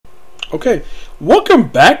Okay, welcome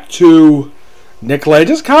back to Nick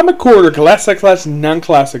Lenz's Comic Corner, Classics,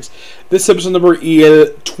 Non-Classics. This episode number is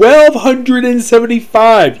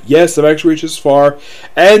 1275. Yes, I've actually reached this far.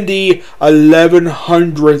 And the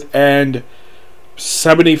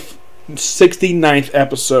 1169th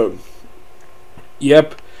episode.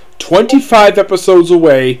 Yep, 25 episodes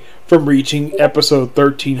away from reaching episode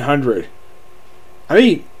 1300. I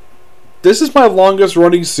mean, this is my longest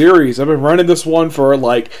running series. I've been running this one for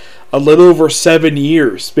like a little over 7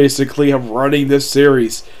 years, basically, of running this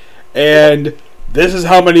series. And this is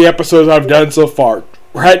how many episodes I've done so far.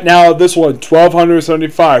 Right now, this one,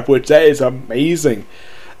 1275, which that is amazing.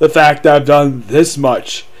 The fact that I've done this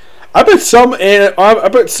much. I bet some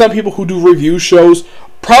people who do review shows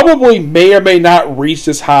probably may or may not reach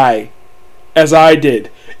this high as I did.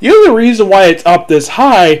 The only reason why it's up this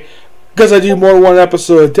high, because I do more than one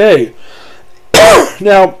episode a day.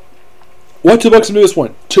 Now, what 2 books into this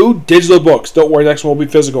one? 2 digital books. Don't worry, the next one will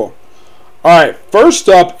be physical. Alright, first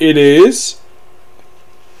up it is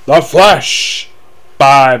The Flash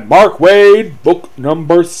by Mark Waid, book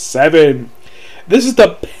number 7. This is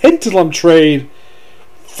the Pendulum trade.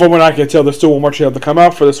 From what I can tell, there's still one more trade to come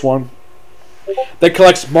out for this one. That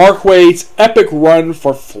collects Mark Waid's epic run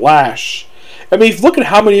for Flash. I mean, if you look at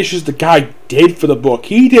how many issues the guy did for the book,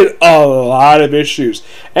 he did a lot of issues.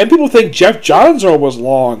 And people think Jeff Johns' run was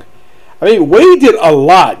long. I mean, Waid did a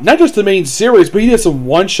lot. Not just the main series, but he did some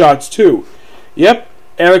one-shots too. Yep.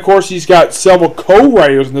 And of course, he's got several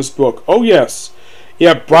co-writers in this book. Oh, yes.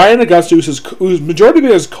 Yeah, Brian Augustus, who's majority of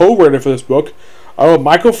it is co-writer for this book.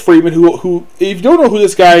 Michael Freeman, who, if you don't know who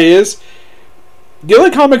this guy is, the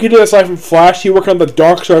only comic he did aside from Flash, he worked on the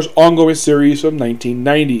Dark Stars ongoing series from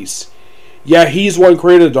 1990s. Yeah, he's one who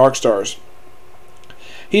created the Dark Stars.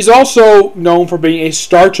 He's also known for being a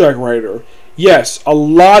Star Trek writer. Yes, a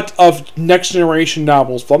lot of Next Generation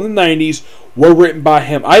novels from the 90s were written by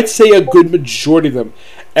him. I'd say a good majority of them.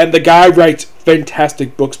 And the guy writes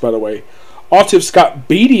fantastic books, by the way. Also, have Scott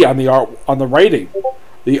Beatty on the writing.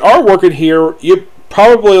 The artwork in here, you're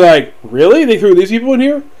probably like, really? They threw these people in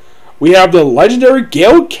here? We have the legendary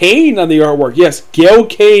Gail Kane on the artwork. Yes, Gail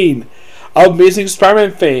Kane of Amazing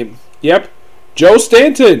Spider-Man fame. Yep. Joe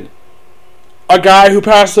Stanton. A guy who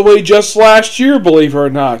passed away just last year, believe it or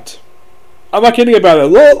not. I'm not kidding about it.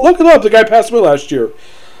 Look it up. The guy passed away last year.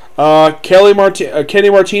 Kenny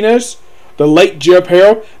Martinez. The late Jim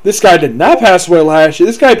Aparo. This guy did not pass away last year.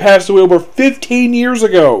 This guy passed away over 15 years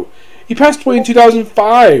ago. He passed away in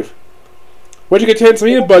 2005. What you get to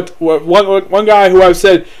me? But one guy who I've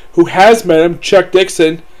said who has met him, Chuck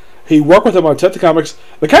Dixon, he worked with him on Detective Comics.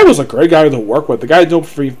 The guy was a great guy to work with. The guy did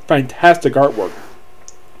fantastic artwork.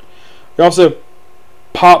 We also have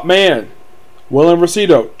Pop Man, Willem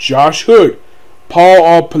Rosito, Josh Hood,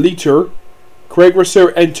 Paul Politer, Craig Rosser,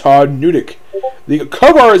 and Todd Nudek. The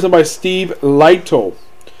cover art is done by Steve Lytle.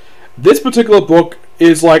 This particular book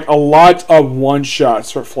is like a lot of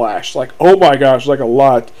one-shots for Flash. Like, oh my gosh, like a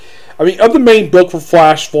lot. I mean, of the main book for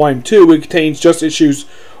Flash Volume 2, it contains just issues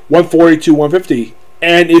 140 to 150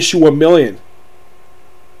 and issue 1 million.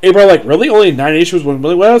 And you're like, really? Only 9 issues, 1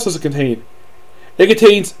 million? What else does it contain? It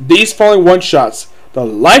contains these following one-shots. The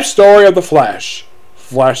Life Story of the Flash.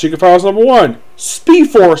 Flash Secret Files number 1. Speed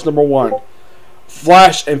Force number 1.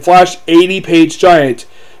 Flash and Flash 80-page giant.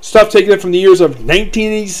 Stuff taken from the years of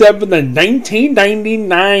 1987 to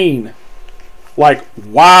 1999. Like,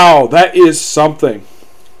 wow, that is something.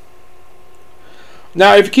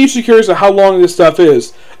 Now, if it keeps you curious of how long this stuff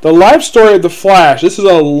is, the Life Story of the Flash, this is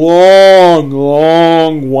a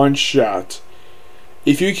long one-shot.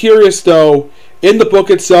 If you're curious, though, in the book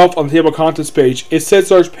itself, on the table of contents page, it says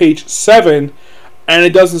there's page 7, and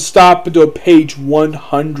it doesn't stop until page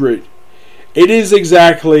 100. It is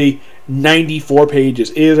exactly 94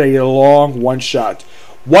 pages. It is a long one-shot.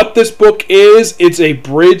 What this book is, it's a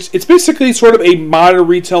bridge. It's basically sort of a modern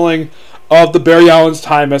retelling of the Barry Allen's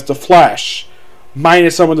time as the Flash,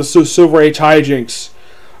 minus some of the Silver Age hijinks.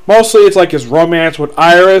 Mostly, it's like his romance with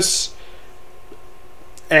Iris,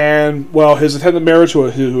 and, well, his attempted marriage to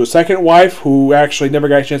his second wife, who actually never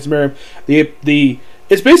got a chance to marry him.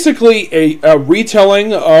 It's basically a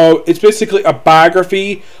retelling of, it's basically a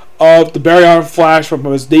biography of the Barry Allen Flash from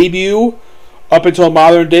his debut up until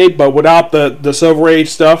modern day, but without the Silver Age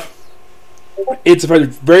stuff. It's a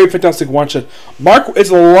very fantastic one-shot. It's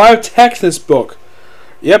a lot of text in this book.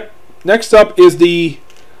 Yep. Next up is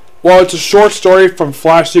it's a short story from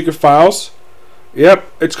Flash Secret Files. Yep.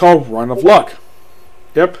 It's called Run of Luck.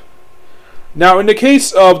 Yep. Now, in the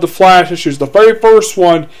case of the Flash issues, the very first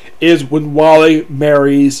one is when Wally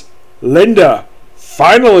marries Linda.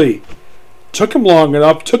 Finally. Took him long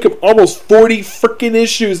enough. Took him almost 40 freaking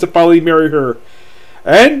issues to finally marry her.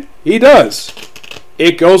 And he does.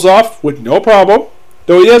 It goes off with no problem.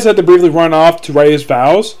 Though he does have to briefly run off to write his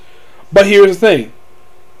vows. But here's the thing.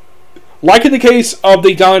 Like in the case of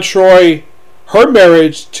the Donna Troy, her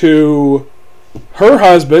marriage to her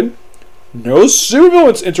husband, no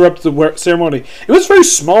supervillains interrupted the ceremony. It was a very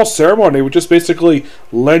small ceremony with just basically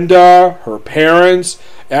Linda, her parents,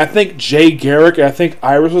 and I think Jay Garrick, and I think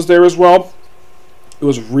Iris was there as well. It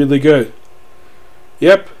was really good.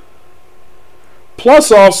 Yep.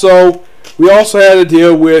 Plus also, we also had to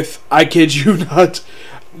deal with, I kid you not,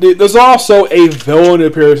 there's also a villain who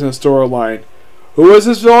appears in the storyline. Who is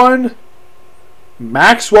this villain?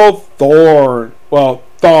 Maxwell Thorne. Well,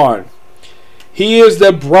 Thawne. He is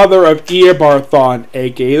the brother of Eobard Thawne,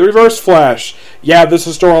 aka the Reverse Flash. Yeah, this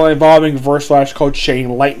is a storyline involving Reverse Flash called Chain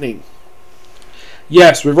Lightning.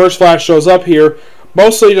 Yes, Reverse Flash shows up here,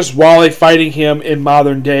 mostly just Wally fighting him in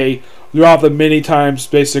modern day throughout the many times,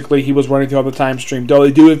 basically, he was running throughout the time stream. Though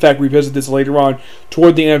they do, in fact, revisit this later on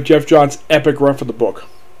toward the end of Jeff Johns' epic run for the book.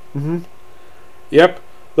 Yep.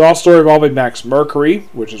 The all story involving Max Mercury,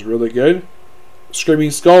 which is really good.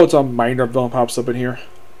 Screaming Skull, it's a minor villain pops up in here.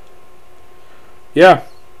 Yeah.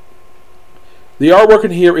 The artwork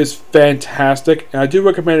in here is fantastic, and I do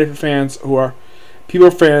recommend it for fans who are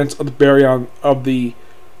fans of the Baryon of the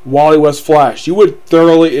Wally West Flash. You would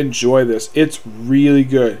thoroughly enjoy this. It's really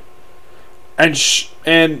good.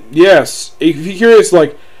 And yes, if you're curious,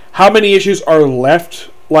 like how many issues are left,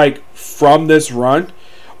 like from this run.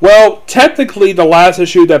 Well, technically, the last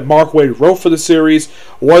issue that Mark Waid wrote for the series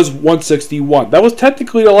was 161. That was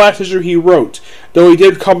technically the last issue he wrote, though he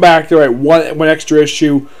did come back to write one extra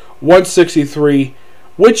issue, 163,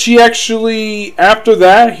 which he actually, after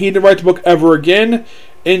that, he didn't write the book ever again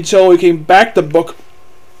until he came back to the book.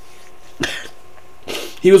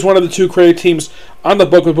 He was one of the two creative teams on the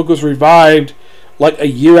book when the book was revived, like a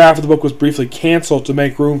year after the book was briefly canceled to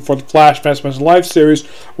make room for the Flash Fast Man's Life series,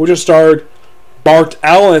 which has starred Bart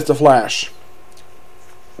Allen as the Flash.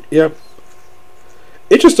 Yep.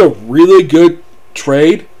 It's just a really good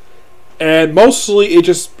trade. And mostly it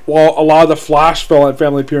just, well, a lot of the Flash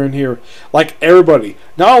family appear in here. Like everybody.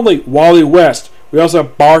 Not only Wally West, we also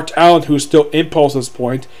have Bart Allen, who's still Impulse at this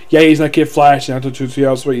point. Yeah, he's not Kid Flash now until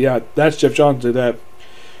 2000, but yeah, that's Jeff Johns did that.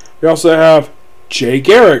 We also have Jay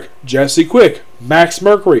Garrick, Jesse Quick, Max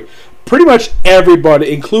Mercury. Pretty much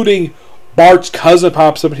everybody, including Bart's cousin,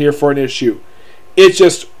 pops up in here for an issue. It's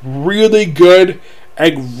just really good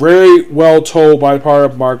and very well told by the part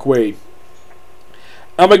of Mark Waid.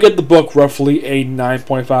 I'm going to get the book roughly a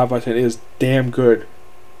 9.5 out of 10. It is damn good.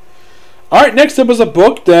 Alright, next up is a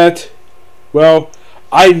book that, well,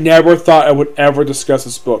 I never thought I would ever discuss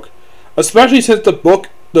this book. Especially since the book,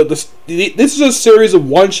 this is a series of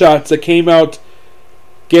one-shots that came out,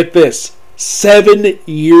 get this, 7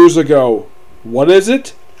 years ago. What is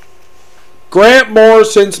it? Grant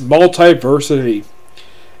Morrison's Multiversity.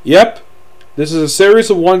 Yep, this is a series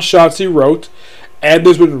of one-shots he wrote, and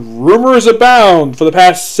there's been rumors abound for the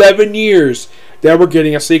past 7 years that we're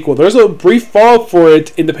getting a sequel. There's a brief follow-up for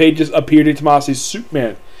it in the pages of Peter Tomasi's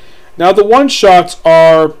Superman. Now the one-shots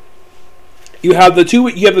are, you have the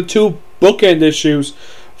two bookend issues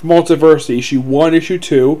from Multiversity, issue 1, issue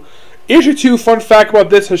 2. Issue 2, fun fact about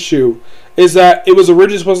this issue, is that it was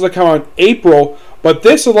originally supposed to come out in April, but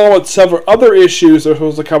this, along with several other issues that were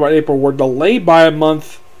supposed to come out in April, were delayed by a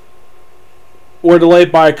month, or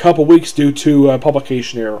delayed by a couple weeks due to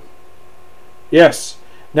publication error. Yes.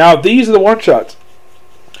 Now, these are the one-shots.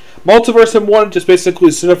 Multiverse in 1 just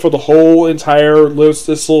basically set up for the whole entire this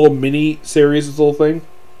little mini-series, this little thing.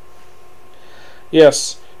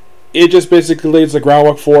 Yes. It just basically lays the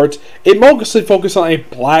groundwork for it. It mostly focuses on a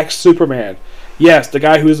black Superman. Yes, the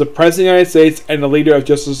guy who is the President of the United States and the leader of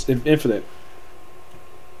Justice Infinite.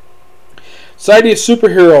 Society of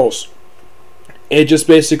Superheroes. It's just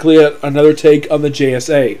basically another take on the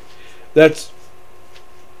JSA. That's,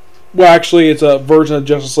 well, actually, it's a version of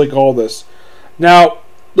Justice League, all this. Now,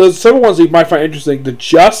 there's several ones that you might find interesting. The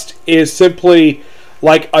Just is simply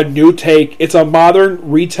like a new take. It's a modern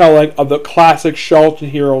retelling of the classic Charlton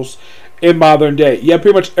heroes in modern day. Yeah,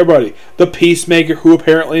 pretty much everybody. The Peacemaker, who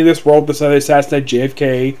apparently in this world decided to assassinate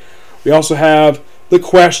JFK. We also have The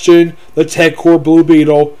Question, the Ted Core Blue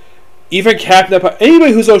Beetle, even Captain Empire.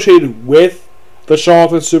 Anybody who's associated with the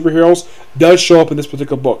Charlton superheroes does show up in this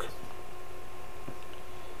particular book.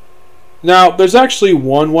 Now, there's actually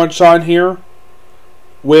one shot in here,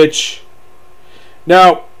 which,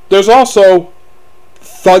 now, there's also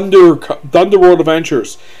Thunderworld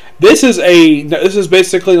Adventures. This is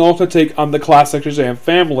basically an alternate take on the classic Shazam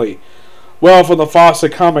family. Well, from the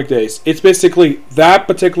Fawcett comic days. It's basically that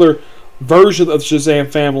particular version of the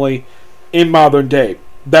Shazam family in modern day.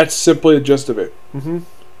 That's simply the gist of it.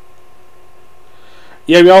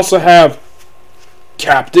 Yeah, we also have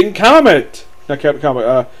Captain Comet. Not Captain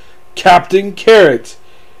Comet, Captain Carrot.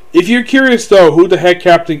 If you're curious, though, who the heck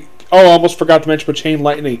Captain... Oh, I almost forgot to mention about Chain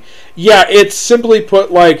Lightning. Yeah, it's simply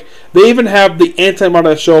put, like... They even have the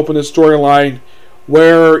anti-model that show up in the storyline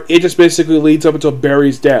where it just basically leads up until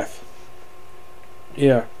Barry's death.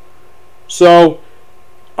 Yeah. So,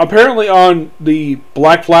 apparently on the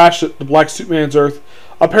Black Flash, the Black Superman's Earth,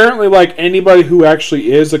 apparently, like, anybody who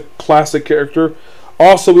actually is a classic character...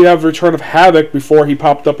 Also, we have Return of Havoc before he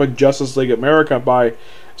popped up in Justice League America by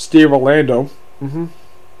Steve Orlando.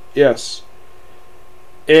 Yes.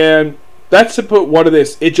 And that's to put what it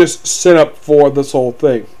is. It just set up for this whole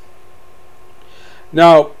thing.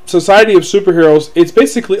 Now, Society of Superheroes, it's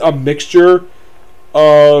basically a mixture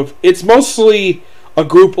of... It's mostly a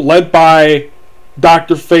group led by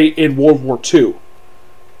Dr. Fate in World War II.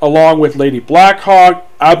 Along with Lady Blackhawk,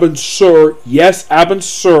 Abin Sur, yes, Abin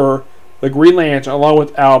Sur, the Green Lantern, along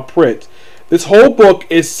with Al Pritt. This whole book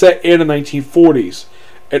is set in the 1940s.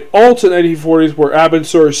 An alternate 1940s where Abin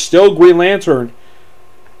Sur is still Green Lantern,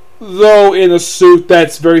 though in a suit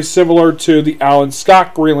that's very similar to the Alan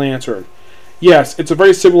Scott Green Lantern. Yes, it's a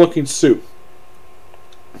very similar looking suit.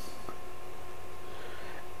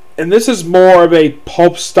 And this is more of a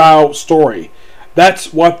pulp style story.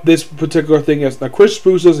 That's what this particular thing is. Now, Chris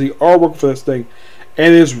Spruce does the artwork for this thing,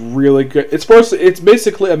 and it is really good. It's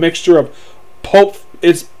basically a mixture of pulp.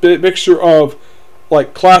 It's a mixture of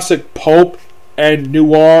like classic pulp and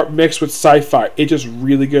noir mixed with sci-fi. It's just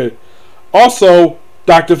really good. Also,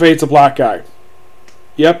 Dr. Fate's a black guy.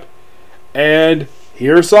 Yep. And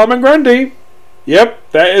here's Solomon Grundy.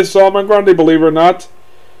 Yep, that is Solomon Grundy, believe it or not.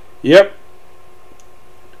 Yep.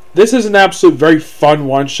 This is an absolute very fun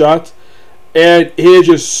one-shot, and it is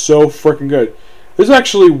just so freaking good. This is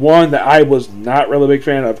actually one that I was not really a big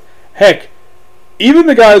fan of. Heck, even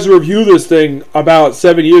the guys who reviewed this thing about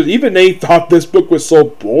 7 years, even they thought this book was so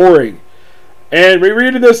boring. And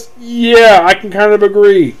rereading this, yeah, I can kind of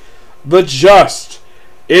agree. The Just.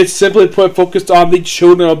 It's simply put focused on the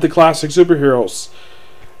children of the classic superheroes.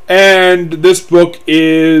 And this book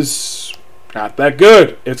is not that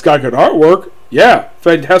good. It's got good artwork. Yeah,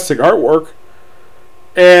 fantastic artwork.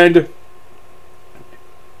 And it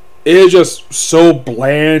is just so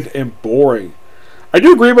bland and boring. I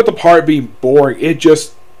do agree with the part being boring. It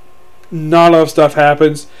just... not enough stuff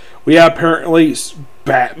happens. We have apparently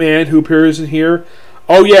Batman who appears in here.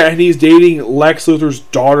 Oh yeah, and he's dating Lex Luthor's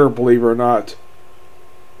daughter, believe it or not.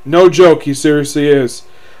 No joke, he seriously is.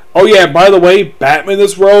 Oh yeah, by the way, Batman in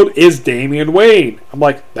this world is Damian Wayne. I'm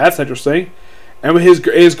like, that's interesting. And his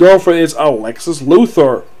girlfriend is Alexis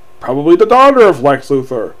Luthor. Probably the daughter of Lex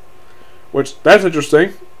Luthor. Which, that's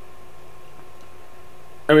interesting.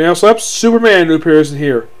 And we also have Superman who appears in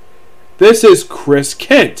here. This is Chris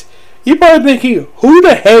Kent. You're probably thinking, who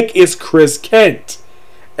the heck is Chris Kent?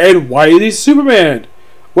 And why is he Superman?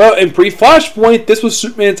 Well, in pre-Flashpoint, this was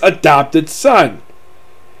Superman's adopted son.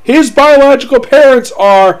 His biological parents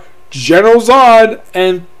are General Zod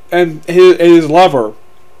and his lover,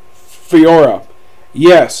 Fiora.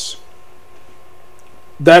 Yes.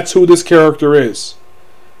 That's who this character is.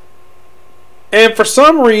 And for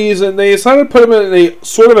some reason, they decided to put him in a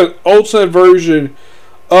sort of an alternate version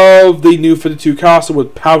of the New 52 costume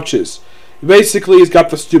with pouches. Basically, he's got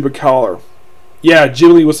the stupid collar. Yeah,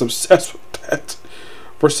 Jim Lee was obsessed with that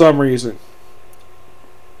for some reason.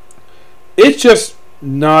 It's just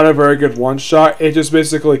not a very good one-shot. It just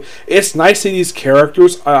basically... It's nice seeing these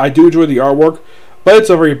characters. I do enjoy the artwork, but it's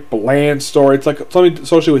a very bland story. It's like something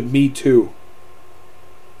associated with Me Too.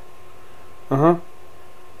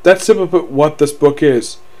 That's simply what this book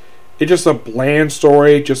is. It's just a bland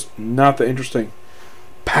story, just not that interesting.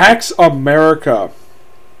 Pax America.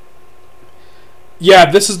 Yeah,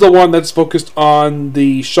 this is the one that's focused on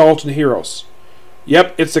the Charlton Heroes.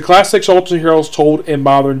 Yep, it's the classic Charlton Heroes told in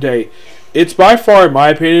modern day. It's by far, in my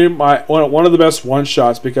opinion, one of the best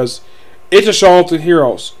one-shots because it's a Charlton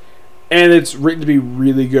Heroes. And it's written to be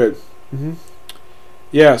really good.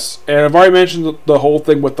 Yes, and I've already mentioned the whole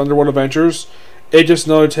thing with Thunderworld Adventures. It's just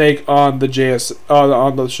another take on the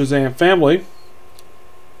on the Shazam family.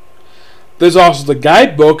 There's also the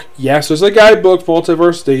guidebook. Yes, there's a guidebook for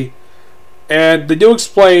Multiversity. And they do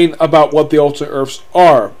explain about what the alternate Earths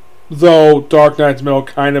are. Though Dark Knight's Metal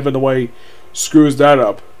kind of in a way screws that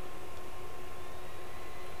up.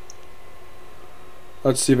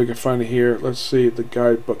 Let's see if I can find it here. Let's see the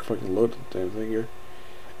guidebook if I can load the damn thing here.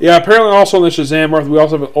 Yeah, apparently also on the Shazam Earth we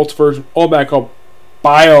also have an alternate version called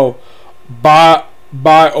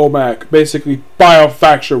Biomac, basically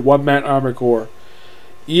Biofacture, one-man Army Corps.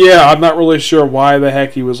 Yeah, I'm not really sure why the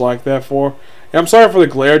heck he was like that for. And I'm sorry for the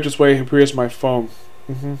glare, just wait to appears my phone.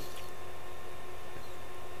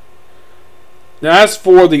 Now, as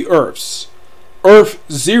for the Earths, Earth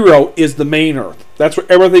 0 is the main Earth. That's what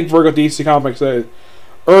everything Virgo DC Comics is.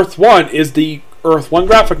 Earth 1 is the Earth 1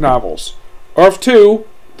 graphic novels. Earth 2,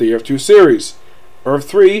 the Earth 2 series. Earth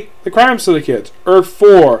 3, the Crime Syndicate. Earth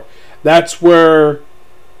 4, that's where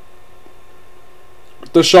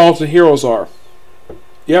the Charlatan Heroes are.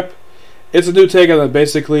 Yep. It's a new take on them,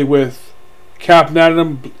 basically, with Captain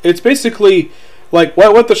Atom. It's basically like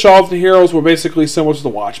what the Charlatan Heroes were basically similar to the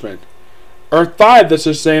Watchmen. Earth 5, that's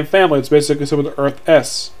the same family. It's basically similar to Earth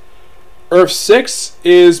S. Earth 6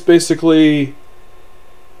 is basically...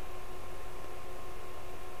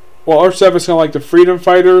 Well, Earth 7 is kind of like the Freedom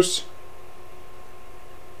Fighters.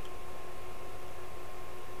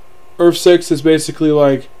 Earth 6 is basically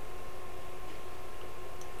like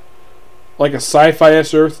a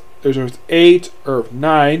sci-fi-esque Earth. There's Earth 8, Earth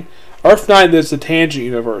 9. Earth 9 is the Tangent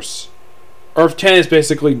Universe. Earth 10 is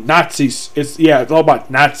basically Nazis. It's all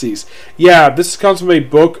about Nazis. Yeah, this comes from a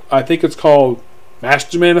book. I think it's called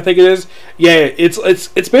Masterman. I think it is. Yeah,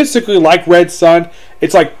 it's basically like Red Sun.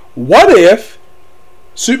 It's like, what if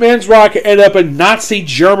Superman's rocket ended up in Nazi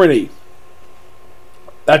Germany?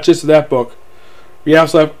 That's just that book. We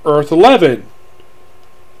also have Earth 11,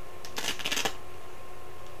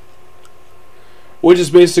 which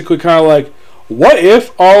is basically kind of like, what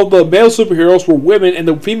if all the male superheroes were women and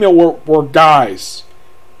the female were guys?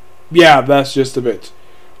 Yeah, that's just a bit.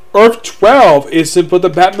 Earth 12 is simply the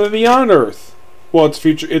Batman Beyond Earth. Well,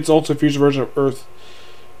 it's also a future version of Earth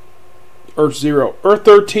 0. Earth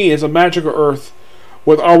 13 is a magical Earth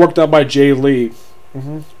with artwork done by Jay Lee.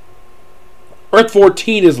 Earth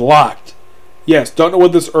 14 is locked. Yes, don't know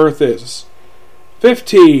what this Earth is.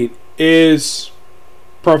 15 is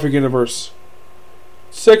Perfect Universe.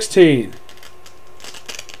 16,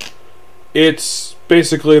 it's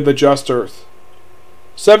basically the Just Earth.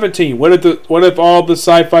 17, what if all the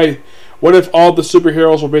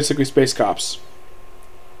superheroes were basically space cops?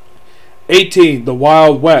 18, the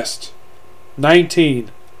Wild West.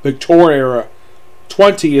 19, Victorian era.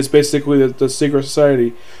 20 is basically the Secret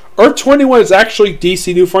Society. Earth 21 is actually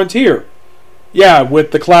DC New Frontier. Yeah,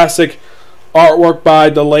 with the classic artwork by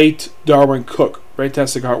the late Darwin Cook.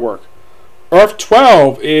 Fantastic artwork. Earth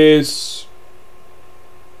 12 is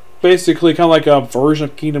basically kind of like a version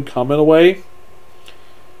of Kingdom Come in a way.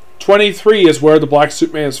 23 is where the Black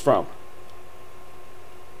Superman is from.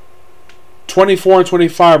 24 and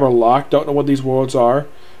 25 are locked. Don't know what these worlds are.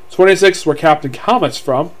 26 is where Captain Comet's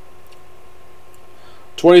from.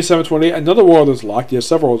 27, 28, another world is locked. Yes,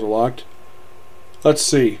 several worlds are locked. Let's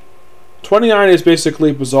see. 29 is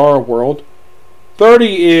basically Bizarre World.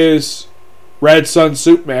 30 is Red Sun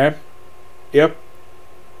Superman. Yep.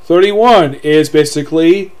 31 is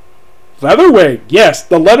basically Leatherwing. Yes,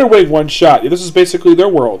 the Leatherwing one shot. Yeah, this is basically their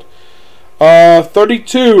world.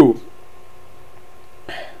 32.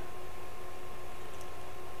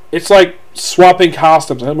 It's like swapping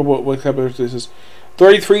costumes. I don't remember what type of this is.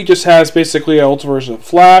 33 just has basically an ultimate version of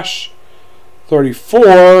Flash.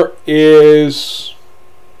 34 is...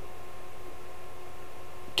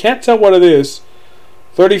 Can't tell what it is.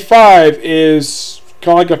 35 is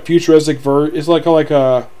kind of like a futuristic version. It's like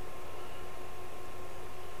a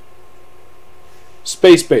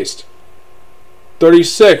space-based.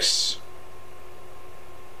 36.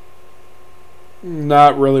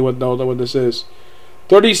 Not really know what this is.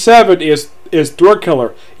 37 is Thrill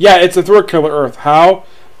Killer. Yeah, it's a Thrill Killer Earth. How?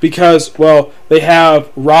 Because, well, they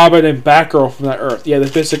have Robin and Batgirl from that Earth. Yeah, they're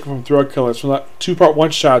basically from Thrill Killers, from that two-part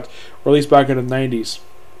one-shot released back in the 90s.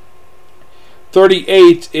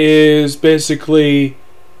 38 is basically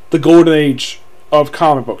the golden age of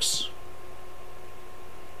comic books.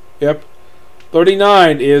 Yep.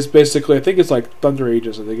 39 is basically, I think it's like Thunder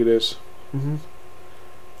Ages, I think it is.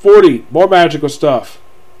 40, more magical stuff.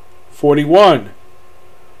 41.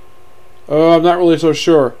 I'm not really so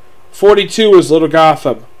sure. 42 is Little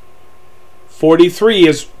Gotham. 43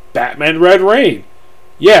 is Batman Red Rain.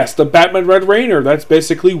 Yes, the Batman Red Rainer. That's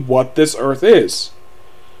basically what this Earth is.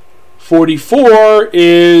 44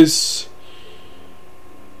 is...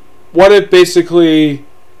 What if basically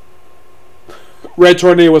Red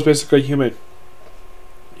Tornado was basically human?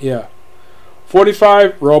 Yeah.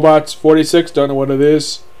 45, robots. 46, don't know what it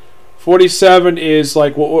is. 47 is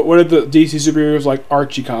like, what are the DC superheroes like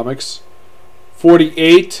Archie comics?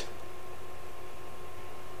 48,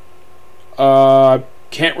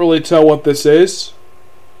 can't really tell what this is.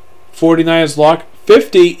 49 is locked.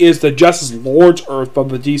 50 is the Justice Lord's Earth from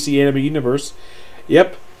the DC anime universe.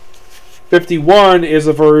 Yep. 51 is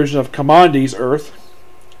a version of Commandi's Earth.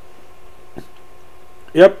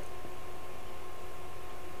 Yep.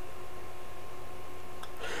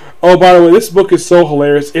 Oh, by the way, this book is so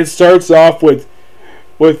hilarious. It starts off with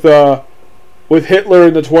Hitler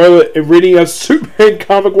in the toilet and reading a Superman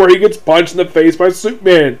comic where he gets punched in the face by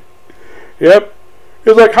Superman. Yep.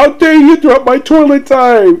 He's like, "How dare you interrupt my toilet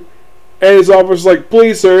time?" And his officer's like,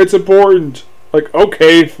 "Please, sir, it's important." Like,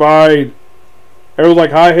 okay, fine. Everyone's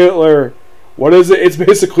like, "Hi, Hitler." What is it? It's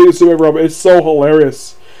basically a Superman robot. It's so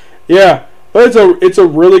hilarious. Yeah, but it's a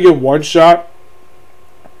really good one shot,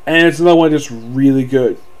 and it's another one that's really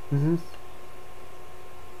good.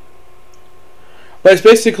 But it's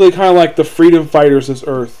basically kind of like the Freedom Fighters of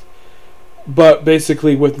Earth, but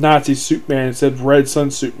basically with Nazi Superman instead of Red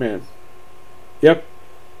Sun Superman. Yep.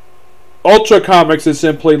 Ultra Comics is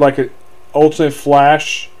simply like an Ultimate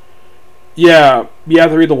Flash. Yeah, you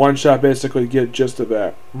have to read the one shot basically to get the gist of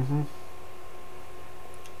that.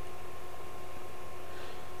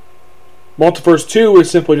 Multiverse 2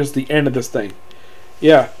 is simply just the end of this thing.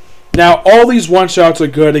 Yeah. Now, all these one-shots are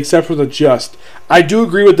good except for the Just. I do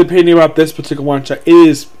agree with the opinion about this particular one-shot. It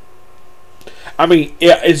is... I mean,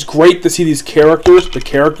 it's great to see these characters. The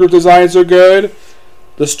character designs are good.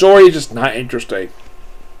 The story is just not interesting.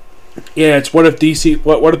 Yeah, it's what if DC...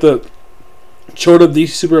 What if the children of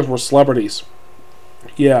DC superheroes were celebrities?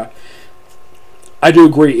 Yeah. I do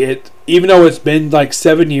agree. Even though it's been like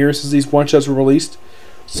 7 years since these one-shots were released,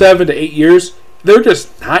 7 to 8 years, they're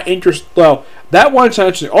just not interesting. Well, that one's not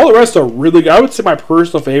interesting. All the rest are really good. I would say my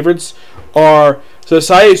personal favorites are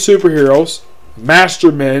Society of Superheroes,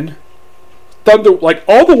 Mastermen, Thunder. Like,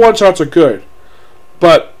 all the one-shots are good.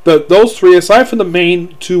 But those three, aside from the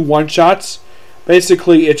main two one-shots,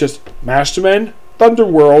 basically it's just Mastermen,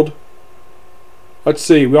 Thunderworld. Let's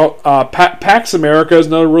see. Pax America is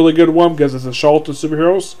another really good one because it's a Charlton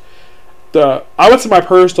superheroes. I would say my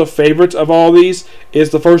personal favorite of all these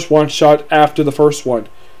is the first one-shot after the first one,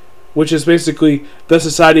 which is basically the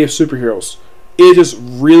Society of Superheroes. It is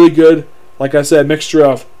really good. Like I said, a mixture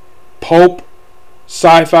of pulp,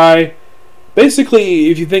 sci-fi. Basically,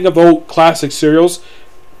 if you think of old classic serials,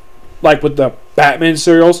 like with the Batman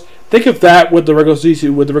serials, think of that with the regular DC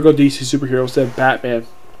superheroes instead of Batman.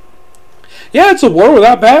 Yeah, it's a world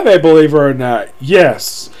without Batman, believe it or not.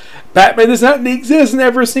 Yes. Batman does not exist in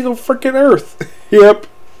every single freaking Earth. Yep.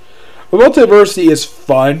 But Multiversity is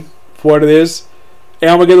fun for what it is. And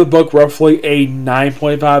I'm going to give the book roughly a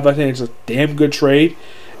 9.5. I think it's a damn good trade.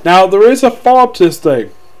 Now, there is a follow-up to this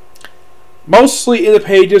thing. Mostly in the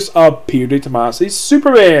pages of Peter DeTomasi's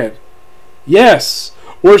Superman. Yes.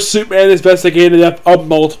 Where Superman is investigating the death of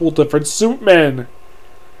multiple different Supermen.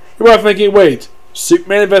 You're probably thinking, wait,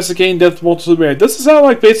 Superman investigating death of multiple Supermen. Does this sound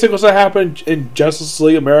like basically what happened in Justice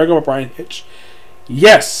League America with Brian Hitch?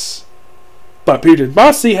 Yes. But Peter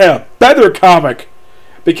DeTomasi had a better comic.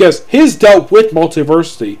 Because his dealt with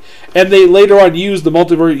Multiversity. And they later on used the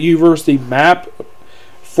Multiversity map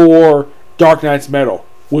for Dark Knight's Metal.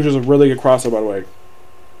 Which is a really good crossover, by the way.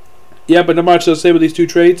 Yeah, but not much to say with these two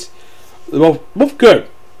trades. They're both good.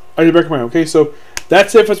 I do recommend. Okay, so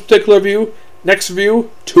that's it for this particular review. Next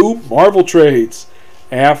review, 2 Marvel trades.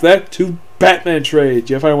 And after that, 2 Batman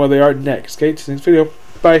trades. You'll find out where they are next. Okay, see you next video.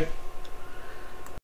 Bye.